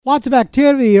Lots of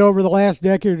activity over the last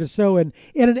decade or so, and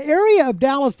in an area of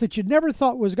Dallas that you never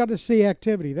thought was going to see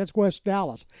activity. That's West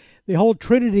Dallas. The whole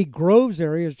Trinity Groves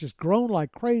area has just grown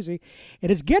like crazy,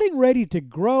 and it's getting ready to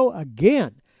grow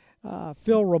again.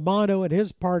 Phil Romano and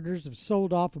his partners have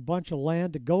sold off a bunch of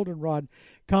land to Goldenrod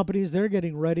Companies. They're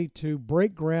getting ready to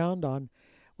break ground on,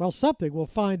 well, something we'll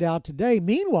find out today.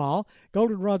 Meanwhile,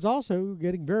 Goldenrod's also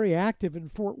getting very active in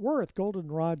Fort Worth.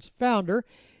 Goldenrod's founder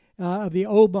of the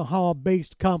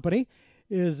Omaha-based company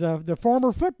is the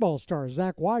former football star,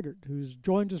 Zach Wiegert, who's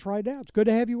joined us right now. It's good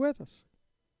to have you with us.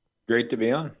 Great to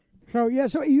be on. So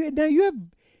yeah, now you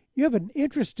have an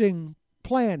interesting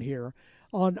plan here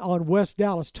on West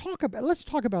Dallas. Let's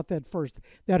talk about that first.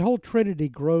 That whole Trinity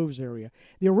Groves area.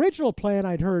 The original plan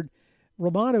I'd heard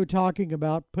Romano talking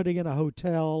about putting in a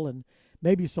hotel and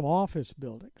maybe some office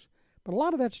buildings, but a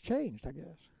lot of that's changed, I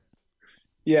guess.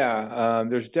 Yeah,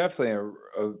 there's definitely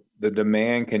the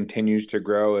demand continues to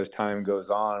grow as time goes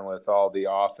on with all the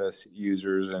office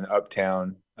users in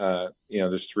Uptown.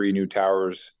 There's three new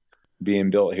towers being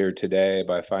built here today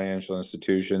by financial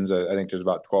institutions. I think there's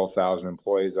about 12,000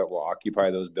 employees that will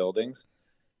occupy those buildings.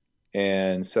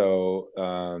 And so,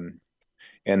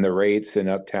 and the rates in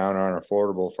Uptown aren't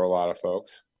affordable for a lot of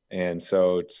folks. And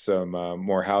so some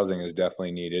more housing is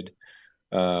definitely needed.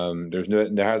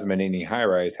 There hasn't been any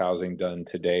high-rise housing done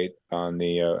to date on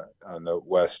the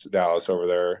West Dallas over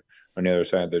there on the other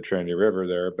side of the Trinity River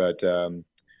there, but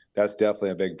that's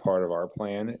definitely a big part of our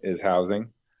plan is housing.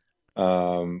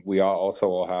 We also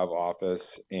will have office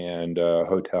and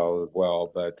hotel as well,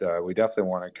 but we definitely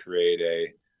want to create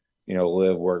a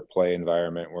live, work, play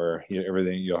environment where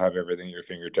you'll have everything at your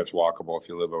fingertips walkable if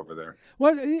you live over there.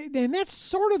 Well, and that's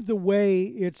sort of the way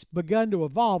it's begun to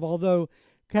evolve, although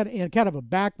kind of a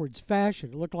backwards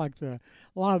fashion. It looked like a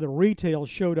lot of the retail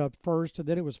showed up first, and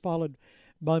then it was followed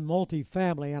by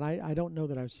multifamily. And I don't know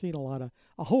that I've seen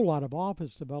a whole lot of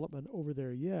office development over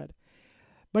there yet.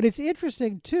 But it's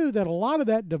interesting too that a lot of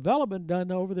that development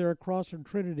done over there across from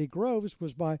Trinity Groves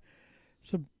was by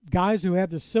some guys who have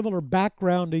the similar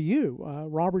background to you,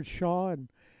 Robert Shaw and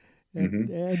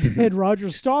Roger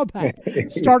Staubach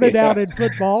started out in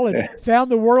football and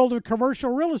found the world of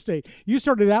commercial real estate. You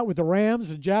started out with the Rams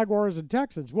and Jaguars and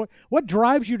Texans. What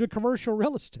drives you to commercial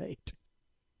real estate?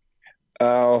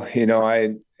 Oh,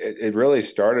 it really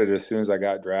started as soon as I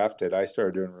got drafted. I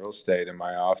started doing real estate in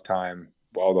my off time.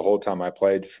 Well, the whole time I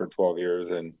played for 12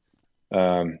 years, and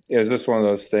it was just one of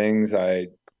those things.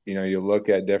 You look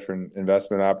at different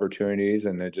investment opportunities,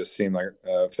 and it just seemed like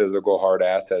physical hard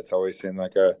assets always seemed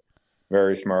like a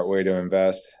very smart way to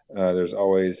invest. There's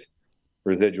always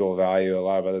residual value. A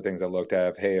lot of other things I looked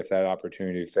at, if that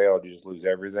opportunity failed, you just lose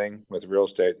everything. With real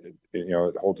estate,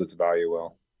 it holds its value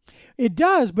well. It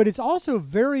does, but it's also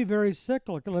very, very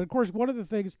cyclical. And of course, one of the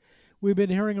things we've been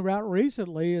hearing about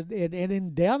recently and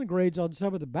in downgrades on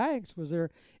some of the banks was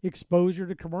their exposure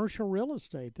to commercial real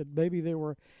estate, that maybe they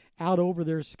were out over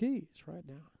their skis right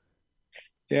now.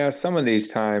 Yeah, some of these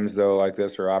times though, like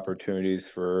this, are opportunities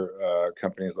for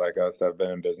companies like us that have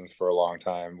been in business for a long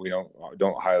time. We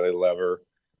don't highly lever.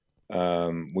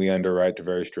 We underwrite to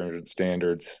very stringent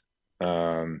standards.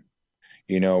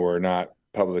 We're not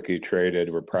publicly traded.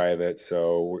 We're private,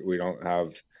 so we don't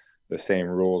have the same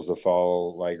rules to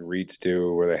follow like REITs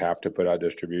do, where they have to put out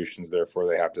distributions. Therefore,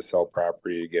 they have to sell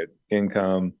property to get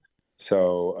income.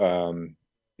 So,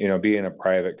 being a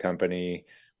private company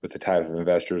with the type of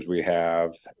investors we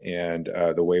have and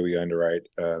the way we underwrite,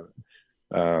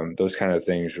 those kind of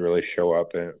things really show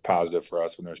up and positive for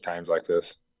us when there's times like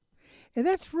this. And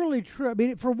that's really true. I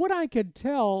mean, from what I can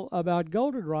tell about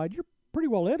Goldenrod, you're pretty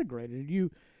well integrated.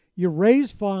 You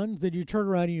raise funds, then you turn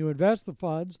around and you invest the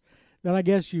funds. Then I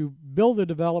guess you build the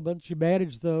developments, you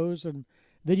manage those, and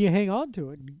then you hang on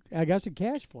to it. I guess it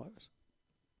cash flows.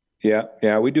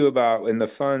 Yeah, we do about in the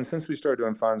funds. Since we started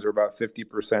doing funds, we're about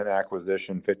 50%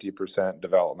 acquisition, 50%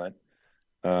 development.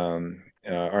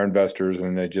 Our investors,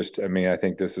 and I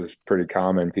think this is pretty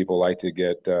common. People like to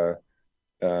get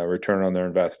return on their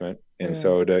investment, and Yeah.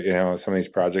 so some of these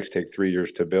projects take 3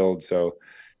 years to build. So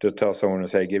to tell someone to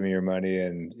say, "Give me your money,"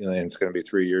 and it's going to be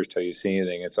 3 years till you see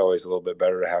anything, it's always a little bit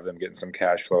better to have them getting some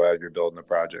cash flow as you're building the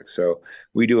project. So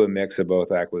we do a mix of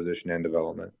both acquisition and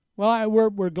development. Well,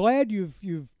 we're glad you've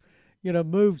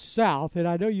moved south, and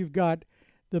I know you've got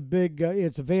the big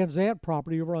it's a Van Zant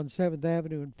property over on Seventh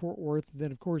Avenue in Fort Worth. And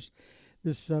then of course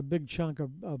this big chunk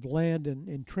of land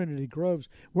in Trinity Groves.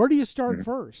 Where do you start Mhm.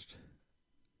 first?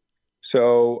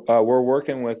 So we're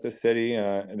working with the city,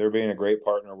 and they're being a great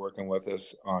partner working with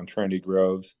us on Trinity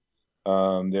Groves.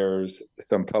 There's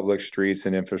some public streets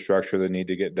and infrastructure that need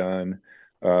to get done.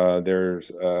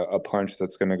 There's a punch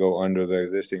that's going to go under the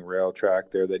existing rail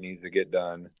track there that needs to get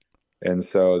done. And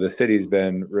so the city's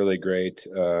been really great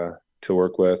to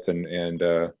work with, and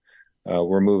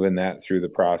we're moving that through the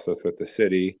process with the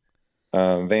city.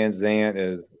 Van Zant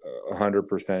is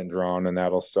 100% drawn, and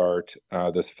that'll start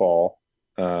this fall.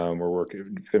 We're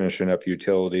finishing up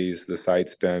utilities. The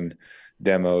site's been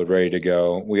demoed, ready to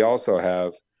go. We also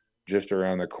have just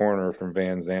around the corner from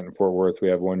Van Zant and Fort Worth, we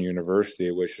have one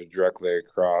university, which is directly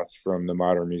across from the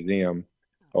Modern Museum,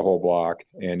 a whole block,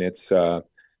 and it's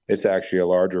actually a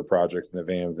larger project than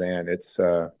the Van Zant. It's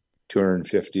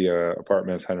 250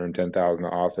 apartments, 110,000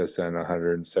 office, and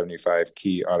 175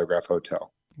 key autograph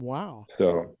hotel. Wow.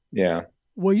 So yeah.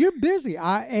 Well, you're busy.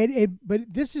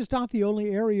 But this is not the only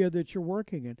area that you're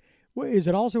working in. Is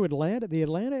it also Atlanta, the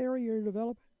Atlanta area you're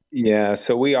developing? Yeah,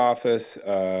 so we office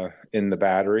in the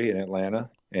Battery in Atlanta,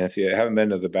 and if you haven't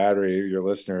been to the Battery, your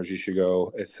listeners, you should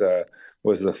go. It's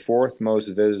was the fourth most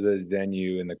visited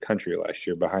venue in the country last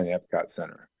year, behind the Epcot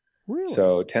Center. Really?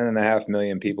 So 10.5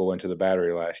 million people went to the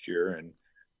Battery last year, and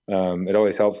it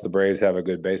always helps the Braves have a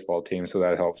good baseball team, so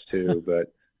that helps too.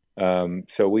 But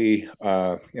so we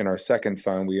in our second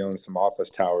fund, we own some office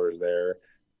towers there.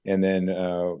 And then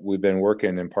we've been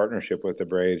working in partnership with the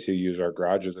Braves, who use our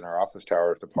garages and our office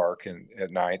towers to park at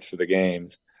nights for the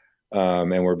games.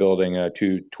 And we're building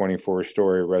two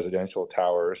 24-story residential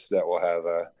towers that will have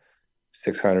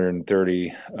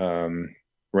 630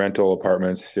 rental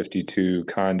apartments, 52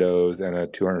 condos, and a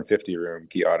 250-room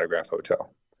key autograph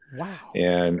hotel. Wow.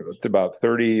 And it's about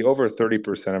over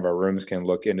 30% of our rooms can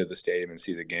look into the stadium and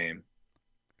see the game.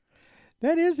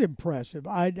 That is impressive.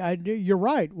 You're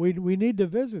right. We need to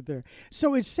visit there.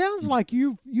 So it sounds like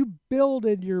you build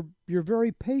and you're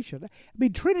very patient. I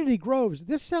mean, Trinity Groves.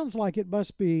 This sounds like it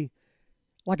must be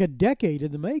like a decade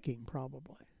in the making,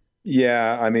 probably.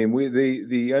 Yeah, I mean,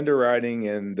 the underwriting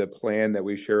and the plan that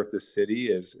we share with the city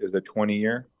is a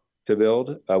 20-year to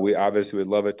build. We obviously would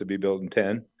love it to be built in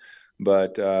 10,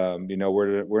 but we're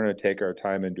going to take our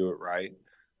time and do it right.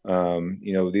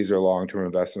 These are long-term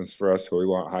investments for us, so we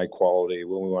want high quality.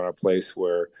 We want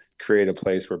create a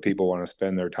place where people want to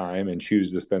spend their time and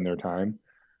choose to spend their time.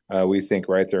 We think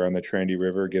right there on the Trinity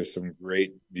River gives some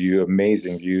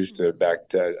amazing views back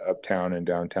to uptown and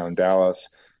downtown Dallas.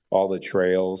 All the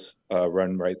trails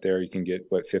run right there. You can get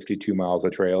 52 miles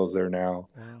of trails there now.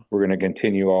 Wow. We're going to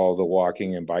continue all the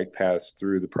walking and bike paths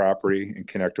through the property and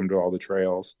connect them to all the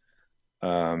trails.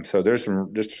 So there's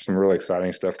some really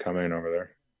exciting stuff coming over there.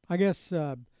 I guess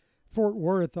Fort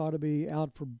Worth ought to be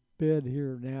out for bid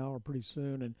here now or pretty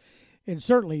soon, and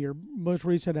certainly your most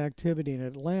recent activity in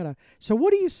Atlanta. So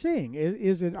what are you seeing?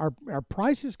 Is it are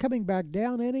prices coming back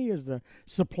down any? Is the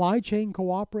supply chain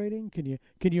cooperating?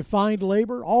 Can you find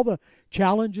labor? All the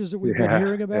challenges that we've been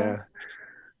hearing about. Yeah.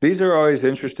 These are always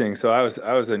interesting. So I was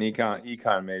an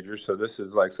econ major, so this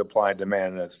is like supply and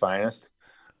demand at its finest.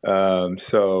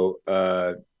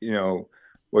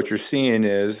 What you're seeing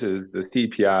is the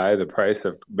CPI, the price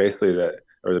of basically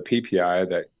or the PPI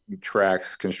that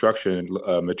tracks construction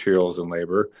materials and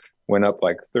labor, went up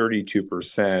like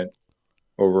 32%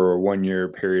 over a 1-year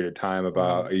period of time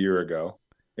about a year ago.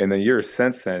 In the years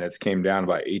since then, it's came down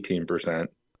about 18%.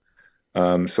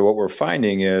 So what we're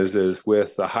finding is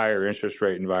with the higher interest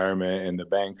rate environment and the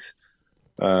banks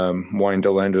wanting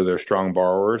to lend to their strong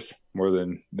borrowers more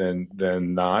than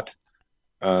not,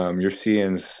 you're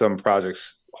seeing some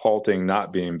projects halting,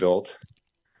 not being built.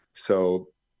 So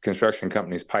construction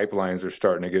companies' pipelines are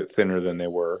starting to get thinner than they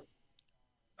were.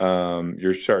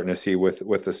 You're starting to see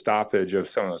with the stoppage of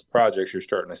some of those projects, you're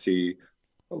starting to see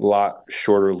a lot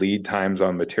shorter lead times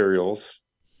on materials,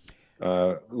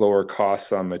 lower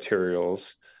costs on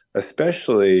materials,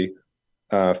 especially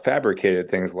fabricated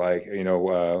things like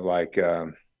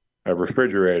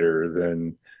refrigerators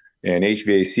and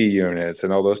HVAC units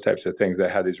and all those types of things that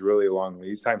had these really long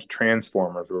lead times.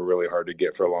 Transformers were really hard to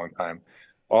get for a long time.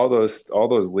 All those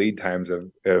lead times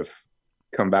have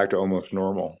come back to almost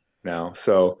normal now.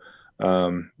 So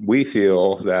we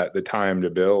feel that the time to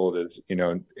build is,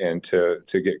 and to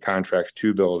get contracts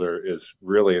to build is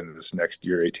really in this next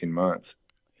year, 18 months.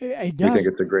 It does. We think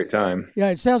it's a great time. Yeah,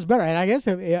 it sounds better. And I guess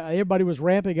everybody was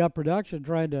ramping up production,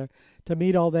 trying to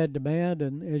meet all that demand.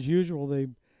 And as usual, they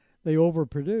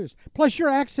overproduced. Plus, your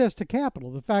access to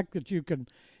capital, the fact that you can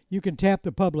tap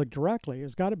the public directly,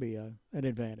 has got to be an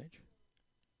advantage.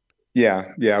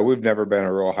 Yeah, we've never been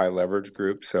a real high leverage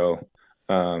group, so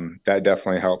that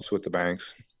definitely helps with the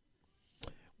banks.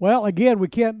 Well, again, we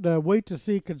can't wait to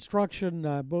see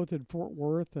construction both in Fort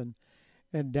Worth and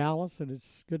Dallas, and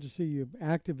it's good to see you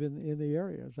active in the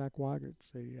area. Zach Wiegert,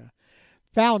 the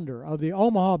founder of the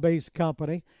Omaha-based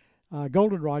company.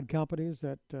 Goldenrod Companies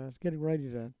that is getting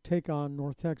ready to take on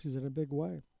North Texas in a big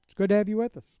way. It's good to have you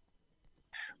with us.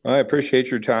 Well, I appreciate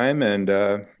your time, and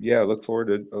yeah, look forward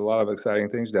to a lot of exciting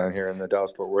things down here in the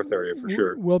Dallas-Fort Worth area for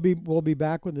sure. We'll be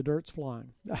back when the dirt's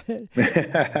flying.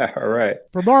 All right.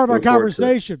 For more of our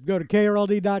conversation, go to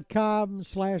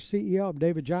krld.com/CEO. I'm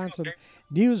David Johnson,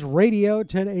 News Radio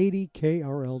 1080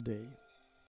 KRLD.